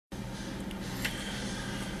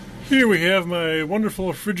Here we have my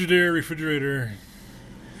wonderful Frigidaire refrigerator.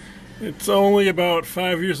 It's only about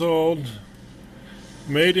 5 years old.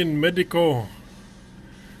 Made in Mexico. I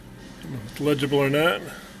don't know if it's legible or not.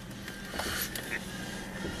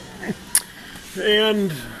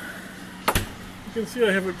 And you can see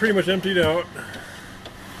I have it pretty much emptied out.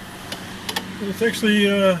 And it's actually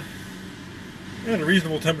at a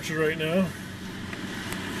reasonable temperature right now.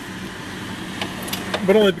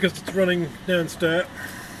 But only because it's running non-stop.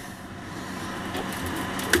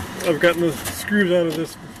 I've gotten the screws out of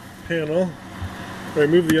this panel. I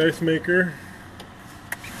removed the ice maker.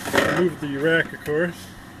 Removed the rack, of course.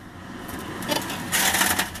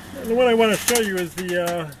 And what I want to show you is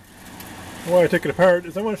the why I take it apart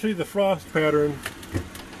is I want to show you the frost pattern.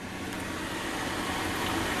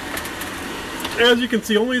 As you can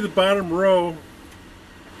see, only the bottom row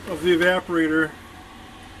of the evaporator,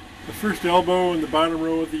 the first elbow and the bottom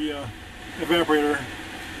row of the evaporator,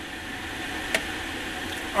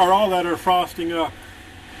 are all that are frosting up.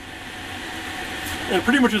 And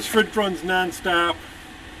pretty much this fridge runs non-stop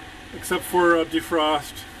except for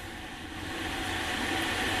defrost.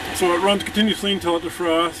 So it runs continuously until it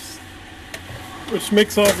defrosts, which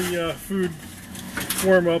makes all the food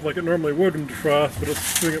warm up like it normally would in defrost, but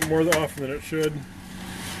it's doing it more often than it should.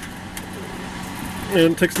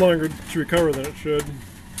 And it takes longer to recover than it should.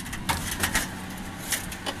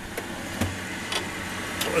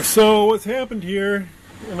 So what's happened here,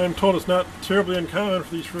 and I'm told it's not terribly uncommon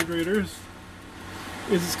for these refrigerators,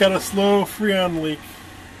 is it's got a slow Freon leak.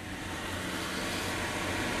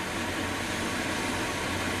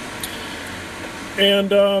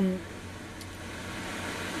 And the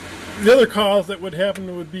other cause that would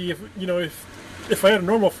happen would be if I had a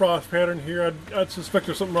normal frost pattern here, I'd suspect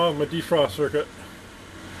there's something wrong with my defrost circuit.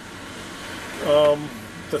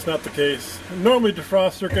 That's not the case. Normally,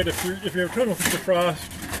 defrost circuit, if you're having trouble with defrost,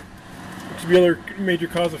 which is the other major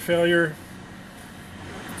cause of failure,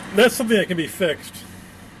 that's something that can be fixed.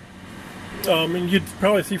 And you'd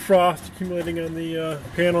probably see frost accumulating on the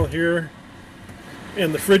panel here,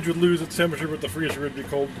 and the fridge would lose its temperature, but the freezer would be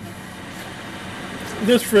cold.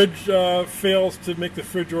 This fridge fails to make the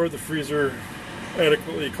fridge or the freezer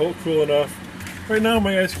adequately cool enough. Right now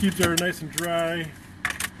my ice cubes are nice and dry,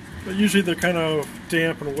 but usually they're kind of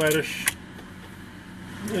damp and wettish.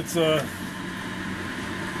 It's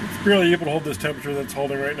barely able to hold this temperature that's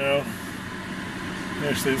holding right now.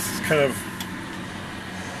 Actually, it's kind of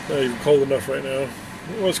not even cold enough right now.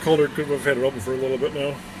 It was colder, could have had it open for a little bit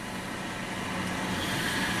now.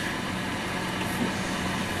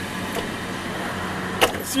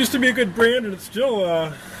 This used to be a good brand, and it's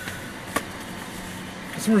still,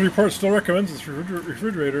 Consumer Reports still recommends this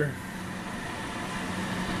refrigerator.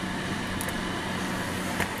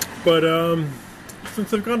 But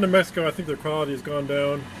since they've gone to Mexico, I think their quality has gone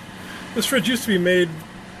down. This fridge used to be made,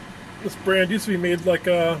 this brand used to be made like,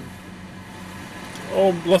 less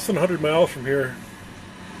than 100 miles from here.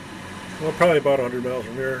 Well, probably about 100 miles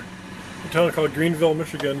from here. A town called Greenville,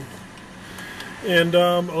 Michigan. And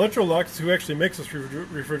Electrolux, who actually makes this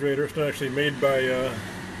refrigerator, it's not actually made by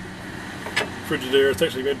Frigidaire, it's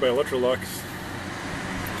actually made by Electrolux.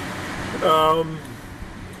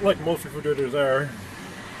 Like most refrigerators are.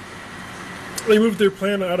 They moved their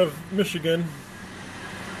plant out of Michigan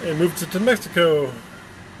and moved it to Mexico.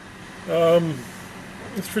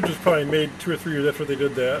 This fridge was probably made 2 or 3 years after they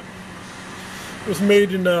did that. It was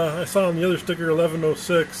made in, I saw on the other sticker,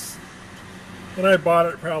 1106. And I bought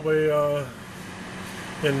it probably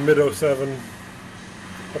in mid-07.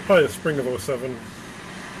 Probably the spring of 07.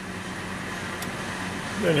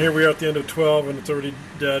 And here we are at the end of 12 and it's already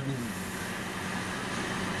dead.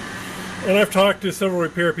 And I've talked to several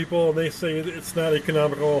repair people and they say it's not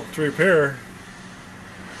economical to repair.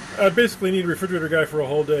 I'd basically need a refrigerator guy for a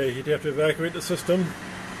whole day. He'd have to evacuate the system,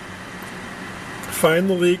 find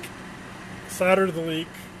the leak, solder the leak,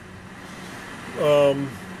 and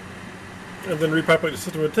then repopulate the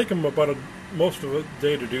system. It would take him about most of a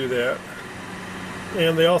day to do that.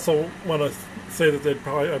 And they also want to say that I'd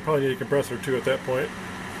probably need a compressor too at that point,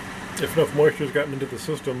 if enough moisture has gotten into the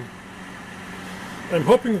system. I'm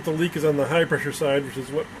hoping that the leak is on the high pressure side, which is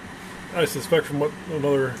what I suspect from what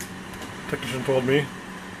another technician told me.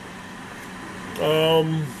 So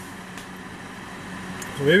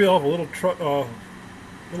maybe I'll have a little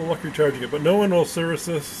luck recharging it, but no one will service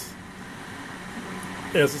this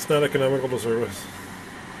as it's not economical to service.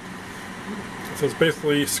 So it's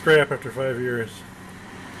basically scrap after 5 years.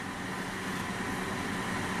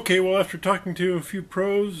 Okay, well, after talking to a few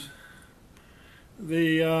pros,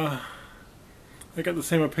 I got the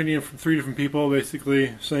same opinion from 3 different people,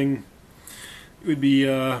 basically saying it would be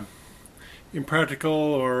impractical,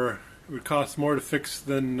 or it would cost more to fix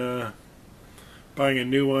than buying a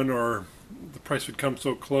new one, or the price would come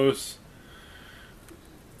so close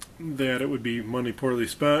that it would be money poorly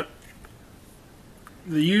spent.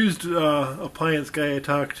 The used appliance guy I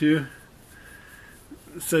talked to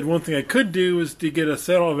said one thing I could do is to get a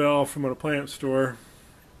saddle valve from an appliance store,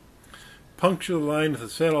 puncture the line with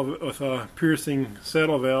a piercing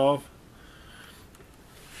saddle valve,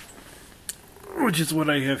 which is what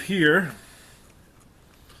I have here,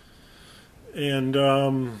 and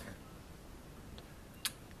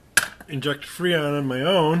inject Freon on my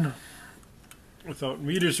own without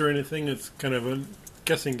meters or anything. It's kind of a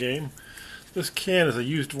guessing game. This can is a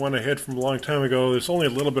used one I had from a long time ago. There's only a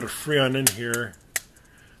little bit of Freon in here.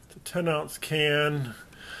 It's a 10-ounce can.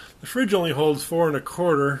 The fridge only holds 4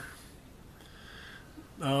 1/4.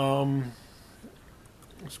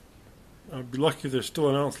 I'd be lucky if there's still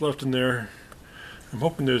an ounce left in there. I'm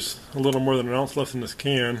hoping there's a little more than an ounce left in this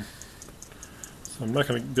can. So I'm not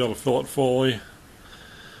going to be able to fill it fully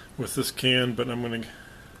with this can, but I'm going to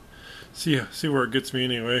see where it gets me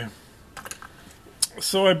anyway.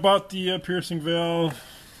 So I bought the piercing valve,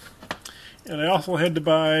 and I also had to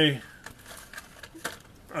buy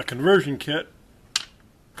a conversion kit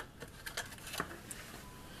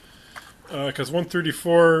because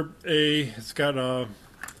 134A has got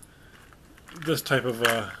this type of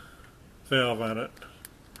valve on it,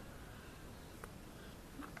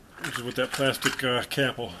 which is what that plastic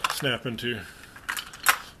cap will snap into.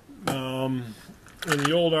 And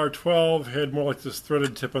the old R12 had more like this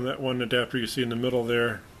threaded tip on that one adapter you see in the middle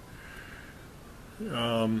there.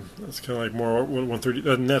 That's kind of like more 130,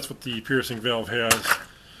 and that's what the piercing valve has.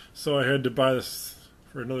 So I had to buy this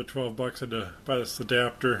for another $12. I had to buy this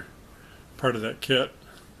adapter, part of that kit,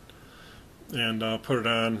 and put it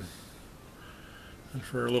on. And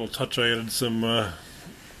for a little touch, I added some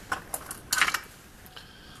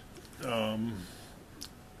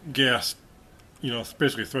gas. You know, it's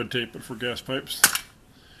basically thread tape, but for gas pipes,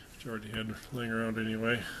 which I already had laying around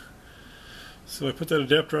anyway. So I put that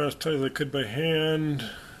adapter on as tight as I could by hand.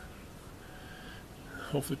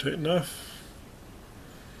 Hopefully tight enough.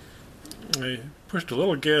 I pushed a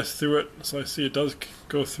little gas through it, so I see it does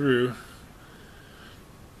go through.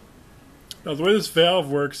 Now the way this valve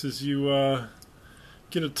works is you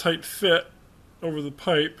get a tight fit over the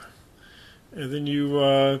pipe, and then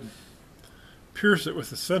you pierce it with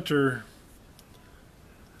the center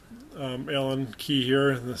Allen key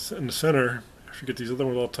here in the center. After you get these other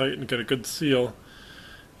ones all tight and get a good seal,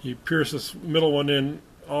 you pierce this middle one in.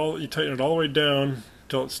 You tighten it all the way down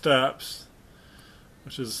until it stops,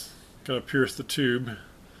 which is going to pierce the tube,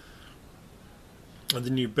 and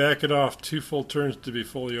then you back it off 2 full turns to be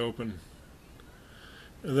fully open.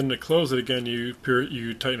 And then to close it again, you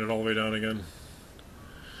tighten it all the way down again.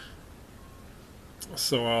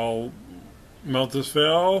 So I'll mount this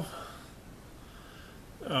valve.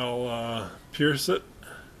 I'll pierce it.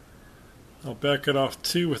 I'll back it off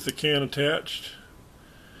 2 with the can attached,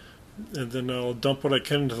 and then I'll dump what I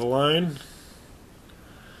can into the line.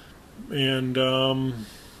 And of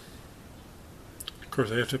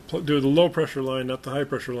course I have to do the low pressure line, not the high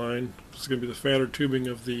pressure line. It's going to be the fatter tubing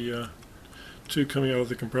of the tube coming out of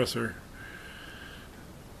the compressor.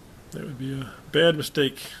 That would be a bad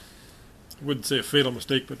mistake. I wouldn't say a fatal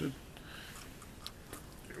mistake, but it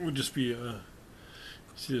would just be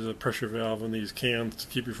see, there's a pressure valve in these cans to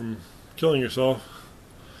keep you from killing yourself.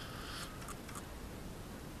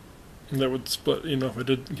 And that would split, you know, if I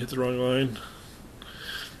did hit the wrong line.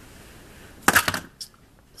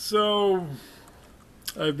 So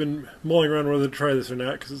I've been mulling around whether to try this or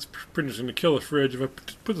not, because it's pretty much going to kill the fridge. If I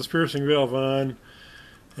put this piercing valve on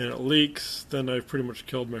and it leaks, then I've pretty much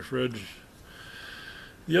killed my fridge.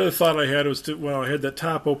 The other thought I had was when I had that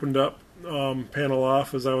top opened up panel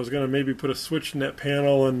off, is I was going to maybe put a switch in that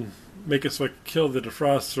panel and make it so I could kill the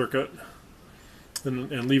defrost circuit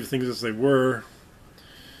and leave things as they were.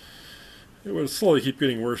 It would slowly keep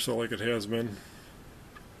getting worse, though, like it has been.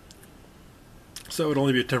 So it would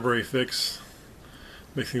only be a temporary fix.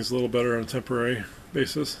 Make things a little better on a temporary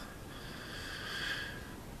basis.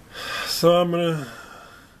 So I'm going to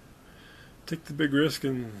take the big risk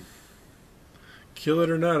and kill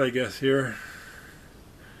it or not, I guess, here.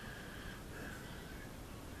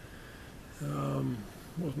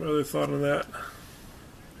 What was my other thought on that?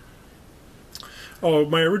 Oh,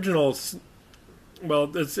 my original,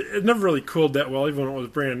 well, it never really cooled that well, even when it was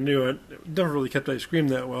brand new. It never really kept ice cream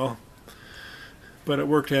that well. But it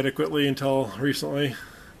worked adequately until recently.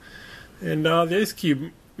 And the ice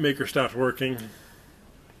cube maker stopped working.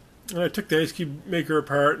 And I took the ice cube maker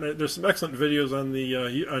apart, and there's some excellent videos on the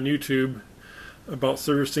on YouTube about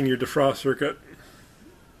servicing your defrost circuit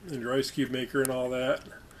and your ice cube maker and all that.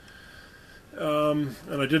 And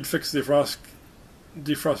I did fix the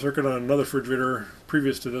defrost circuit on another refrigerator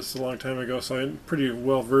previous to this a long time ago, so I'm pretty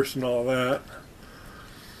well versed in all that.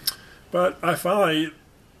 But I finally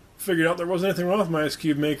figured out there wasn't anything wrong with my ice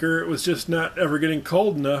cube maker. It was just not ever getting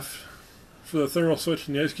cold enough for the thermal switch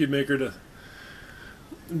in the ice cube maker to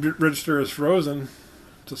register as frozen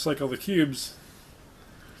to cycle the cubes.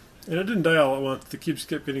 And it didn't die all at once. The cubes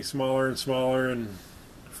kept getting smaller and smaller and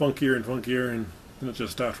funkier, and then it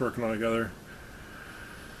just stopped working altogether.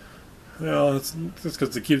 Well, that's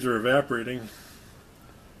because the cubes were evaporating.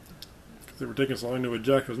 They were taking so long to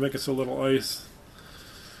eject. It was making so little ice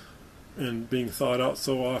and being thawed out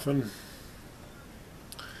so often.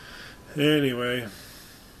 Anyway,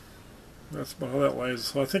 that's about how that lies.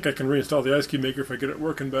 So I think I can reinstall the ice cube maker if I get it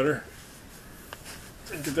working better.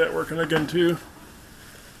 And get that working again too.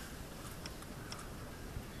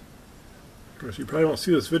 Of course, you probably won't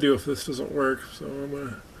see this video if this doesn't work, so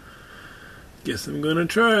I'm gonna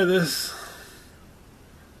try this.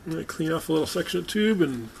 I'm gonna clean off a little section of tube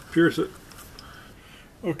and pierce it.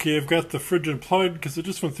 Okay, I've got the fridge unplugged because it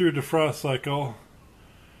just went through a defrost cycle,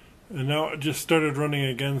 and now it just started running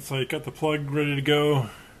again. So I got the plug ready to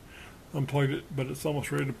go, unplugged it, but it's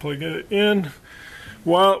almost ready to plug it in.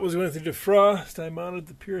 While it was going through defrost, I mounted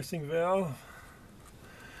the piercing valve.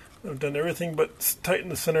 I've done everything but tighten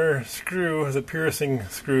the center screw as a piercing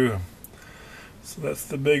screw. So that's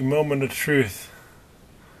the big moment of truth.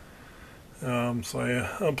 So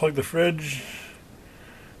I unplugged the fridge.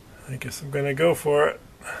 I guess I'm going to go for it.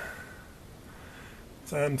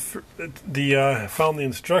 So I found the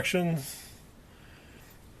instructions,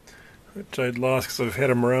 which I'd lost because I've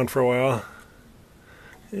had them around for a while.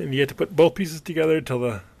 And you have to put both pieces together till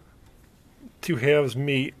the two halves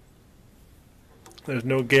meet. There's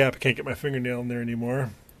no gap. I can't get my fingernail in there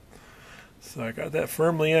anymore. So I got that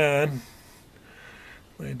firmly on.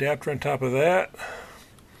 My adapter on top of that.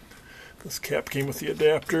 This cap came with the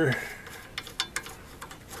adapter.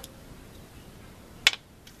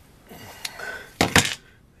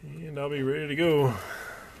 And I'll be ready to go.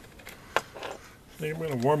 I think I'm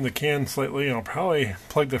going to warm the can slightly. I'll probably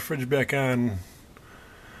plug the fridge back on.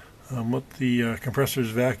 Let the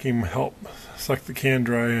compressor's vacuum help suck the can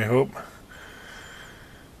dry, I hope.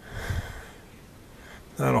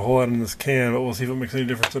 Not a whole lot in this can, but we'll see if it makes any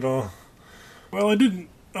difference at all. Well, I didn't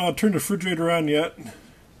turn the refrigerator on yet.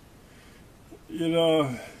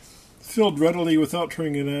 It filled readily without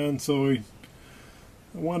turning it on, so I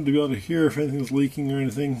wanted to be able to hear if anything was leaking or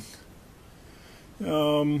anything.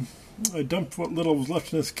 I dumped what little was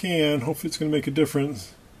left in this can. Hopefully it's going to make a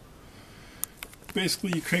difference.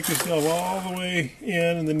 Basically, you crank this valve all the way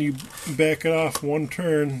in, and then you back it off one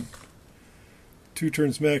turn. 2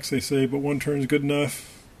 turns max, they say, but 1 turn is good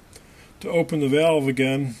enough to open the valve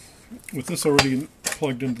again. With this already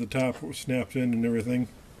plugged into the top, it was snapped in and everything.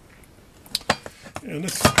 And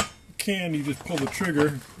this can, you just pull the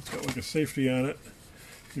trigger. It's got like a safety on it.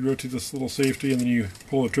 You rotate this little safety, and then you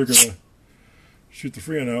pull the trigger to shoot the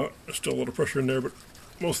freon out. There's still a little pressure in there, but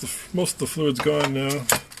most of the fluid's gone now.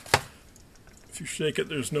 If you shake it,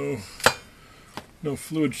 there's no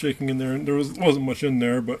fluid shaking in there. There wasn't much in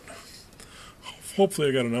there, but hopefully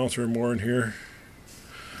I got an ounce or more in here,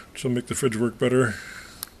 which will make the fridge work better.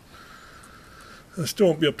 I still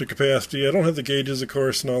won't be up to capacity. I don't have the gauges, of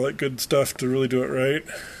course, and all that good stuff to really do it right.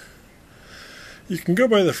 You can go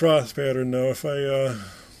by the frost pattern, though. If I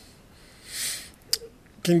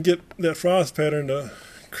can get that frost pattern to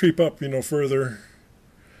creep up, further,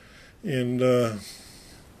 and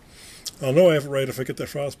I'll know I have it right if I get that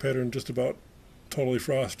frost pattern just about totally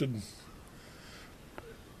frosted.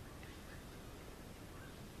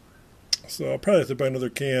 So I'll probably have to buy another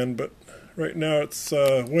can, but right now it's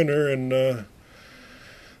winter, and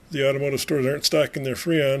the automotive stores aren't stocking their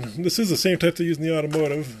Freon. This is the same type they use in the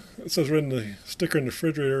automotive. It says right in the sticker in the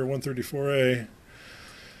refrigerator, 134A.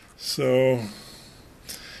 So,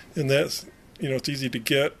 and that's, it's easy to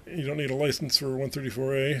get. You don't need a license for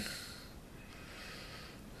 134A.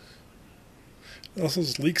 It also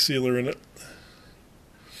has leak sealer in it.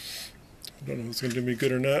 I don't know if it's going to do me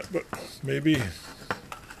good or not, but maybe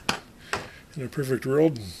in a perfect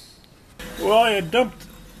world. Well, I had dumped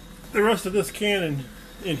the rest of this can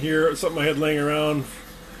in here. It's something I had laying around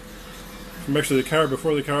from actually the car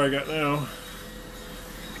before the car I got now.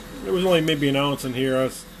 There was only maybe an ounce in here, I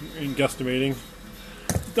was guesstimating.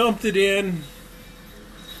 Dumped it in,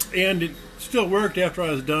 and it still worked after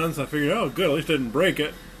I was done, so I figured, oh good, at least I didn't break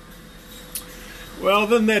it. Well,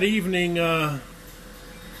 then that evening, the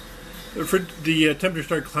temperature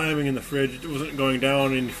started climbing in the fridge. It wasn't going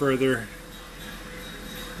down any further.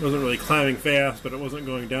 It wasn't really climbing fast, but it wasn't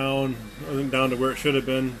going down. It wasn't down to where it should have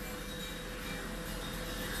been.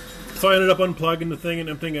 So I ended up unplugging the thing and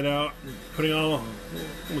emptying it out, putting all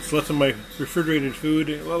what's left of my refrigerated food.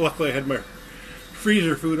 Luckily I had my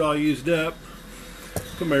freezer food all used up.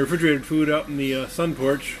 Put my refrigerated food out in the sun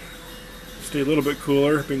porch. Stay a little bit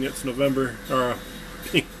cooler, being it's November, or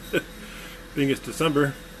being it's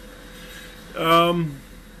December.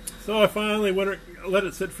 So I finally let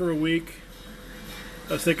it sit for a week.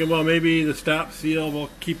 I was thinking, well, maybe the stop seal will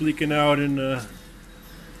keep leaking out and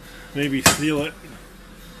maybe seal it.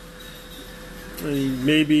 And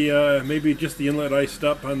maybe just the inlet iced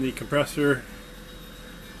up on the compressor.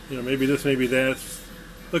 You know, maybe this, maybe that. It's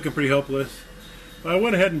looking pretty hopeless. But I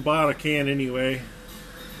went ahead and bought a can anyway.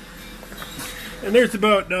 And there's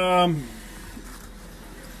about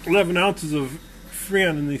 11 ounces of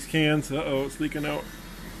Freon in these cans. Uh-oh, it's leaking out.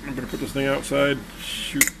 I'm going to put this thing outside.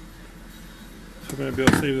 Shoot. So I'm going to be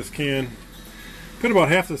able to save this can. Put about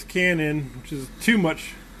half this can in, which is too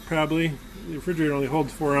much, probably. The refrigerator only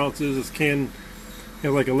holds 4 ounces. This can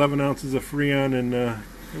has like 11 ounces of Freon and an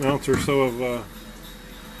ounce or so of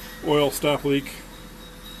oil stop leak.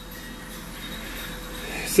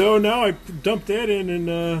 So now I dumped that in,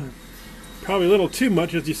 and probably a little too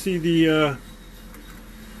much, as you see the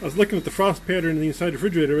I was looking at the frost pattern in the inside the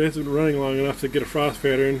refrigerator. It hasn't been running long enough to get a frost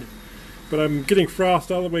pattern, but I'm getting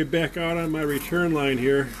frost all the way back out on my return line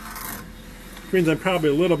here, which means I'm probably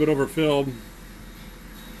a little bit overfilled.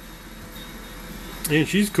 And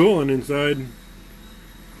she's cooling inside.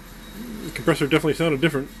 The compressor definitely sounded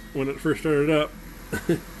different when it first started up.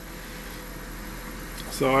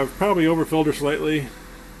 So I've probably overfilled her slightly,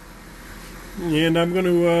 and I'm going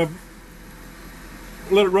to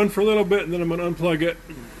let it run for a little bit, and then I'm going to unplug it,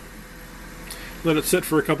 let it sit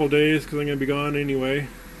for a couple days because I'm going to be gone anyway,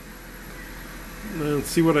 and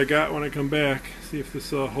see what I got when I come back. See if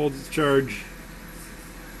this holds its charge.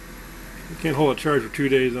 I can't hold a charge for 2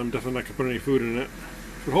 days. I'm definitely not going to put any food in it.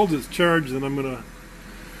 If it holds its charge, then I'm going to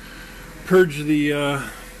purge the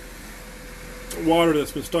water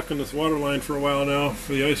that's been stuck in this water line for a while now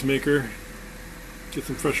for the ice maker. Get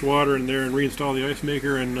some fresh water in there and reinstall the ice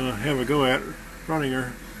maker and have a go at running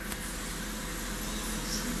her.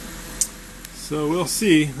 So we'll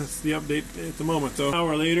see. That's the update at the moment, though. An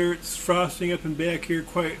hour later, it's frosting up and back here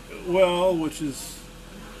quite well, which is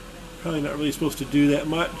probably not really supposed to do that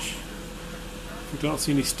much. I don't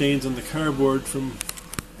see any stains on the cardboard from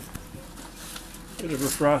whatever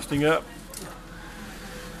frosting up,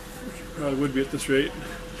 which probably would be at this rate.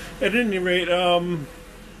 At any rate, so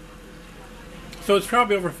it's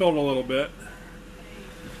probably overfilled a little bit,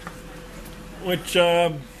 which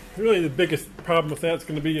really the biggest problem with that is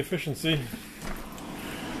going to be efficiency.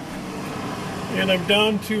 And I'm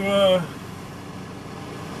down to a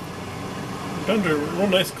real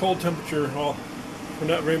nice cold temperature for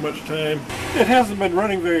not very much time. It hasn't been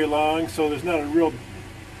running very long, so there's not a real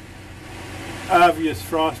obvious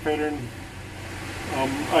frost pattern.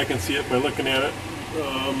 I can see it by looking at it.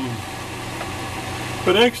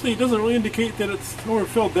 But actually it doesn't really indicate that it's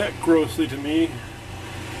overfilled that grossly to me.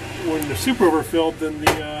 When they're super overfilled, then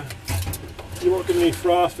you won't get any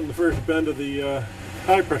frost in the first bend of the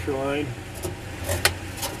high pressure line.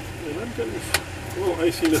 And I'm getting a little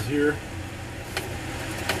iciness here.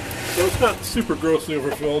 So it's not super grossly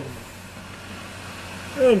overfilled.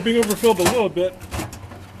 And being overfilled a little bit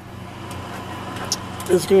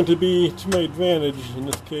is going to be to my advantage in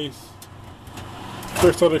this case.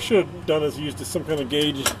 First, what I should have done is used some kind of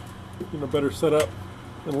gauge, better setup.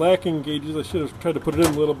 And lacking gauges, I should have tried to put it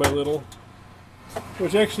in little by little,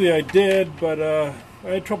 which actually I did, but I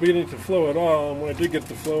had trouble getting it to flow at all. And when I did get it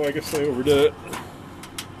to flow, I guess I overdid it.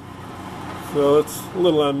 So it's a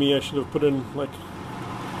little on me. I should have put in like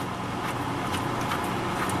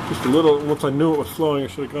just a little. Once I knew it was flowing, I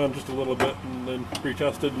should have gone just a little bit and then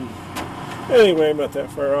retested. And anyway, I'm not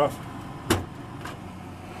that far off.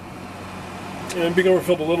 And being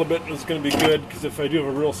overfilled a little bit is going to be good, because if I do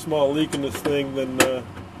have a real small leak in this thing, then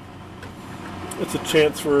it's a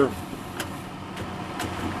chance for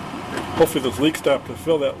hopefully this leak stop to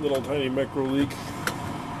fill that little tiny micro leak.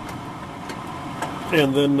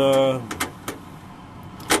 And then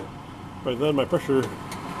by then my pressure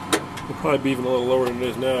will probably be even a little lower than it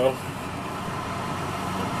is now.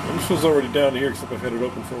 And this was already down here, except I've had it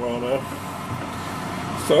open for a while now.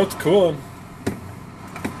 So it's cooling.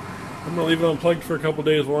 I'm going to leave it unplugged for a couple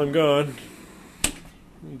days while I'm gone.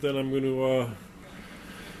 And then I'm going to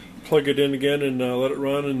plug it in again and let it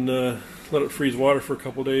run and let it freeze water for a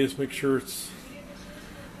couple days. Make sure it's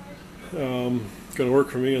going to work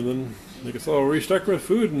for me, and then I guess I'll restock it with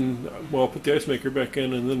food, and well, I'll put the ice maker back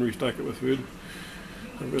in and then restock it with food.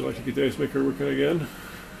 I'd really like to get the ice maker working again.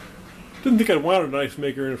 Didn't think I'd want an ice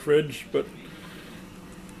maker in a fridge, but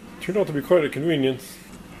it turned out to be quite a convenience.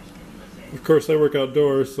 Of course, I work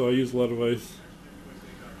outdoors, so I use a lot of ice.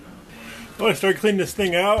 Well, I started cleaning this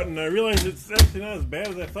thing out, and I realized it's actually not as bad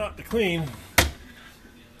as I thought to clean.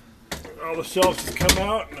 All the shelves just come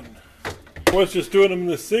out, and I was just doing them in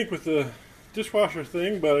the sink with the dishwasher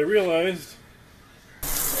thing, but I realized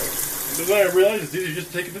it's easy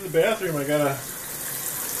just to take it to the bathroom. I got a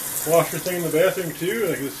washer thing in the bathroom too,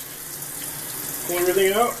 and I can just pull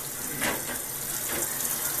everything out.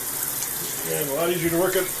 And a lot easier to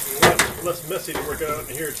work out, a lot less messy to work out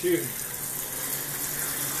in here too.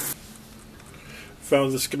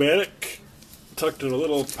 Found the schematic tucked in a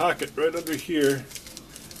little pocket right under here.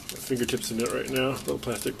 My fingertips in it right now. Little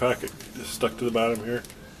plastic pocket just stuck to the bottom here.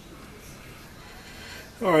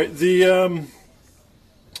 Alright, the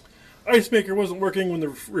ice maker wasn't working when the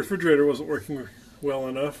refrigerator wasn't working well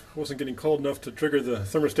enough. It wasn't getting cold enough to trigger the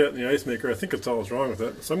thermostat in the ice maker. I think that's all that's wrong with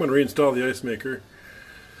it. So I'm going to reinstall the ice maker.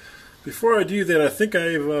 Before I do that, I think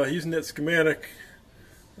I've, using that schematic,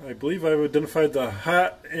 I believe I've identified the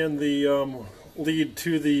hot and the lead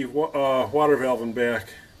to the water valve and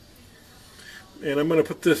back. And I'm going to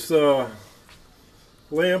put this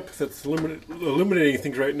lamp that's illuminating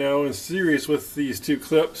things right now in series with these two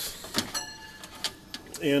clips.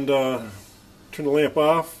 And turn the lamp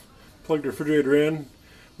off, plug the refrigerator in.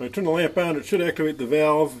 When I turn the lamp on, it should activate the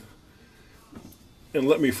valve and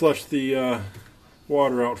let me flush the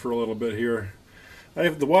water out for a little bit here.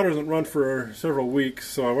 The water hasn't run for several weeks,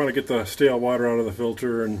 so I want to get the stale water out of the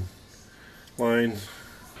filter and lines.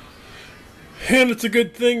 And it's a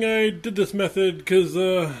good thing I did this method because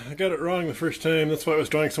I got it wrong the first time. That's why it was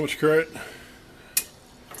drawing so much current.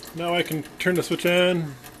 Now I can turn the switch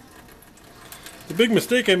on. The big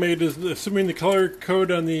mistake I made is assuming the color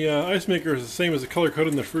code on the ice maker is the same as the color code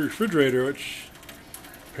in the refrigerator, which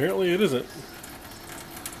apparently it isn't.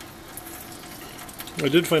 I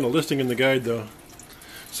did find a listing in the guide though.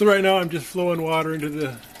 So right now I'm just flowing water into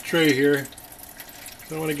the tray here.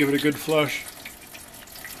 I want to give it a good flush.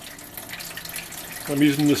 I'm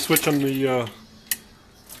using the switch on the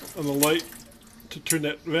light to turn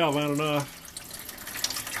that valve on and off.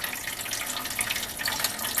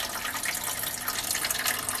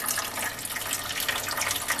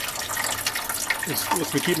 This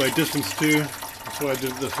lets me keep my distance too. That's why I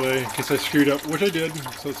did it this way, in case I screwed up, which I did.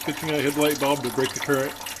 So it's a good thing I had the light bulb to break the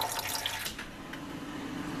current.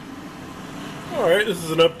 Alright, this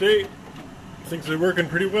is an update. Things are working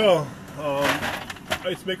pretty well.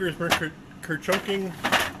 Ice maker's been kerchunking.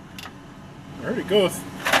 I heard it go a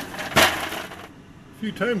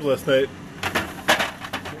few times last night.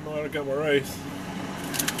 I don't know how to get more ice.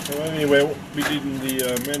 So anyway, I won't be needing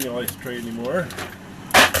the manual ice tray anymore.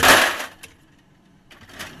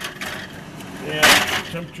 And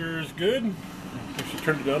the temperature is good. I should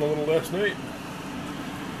turn it down a little last night.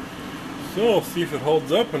 So we'll see if it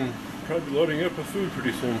holds up, and probably loading up with food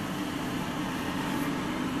pretty soon.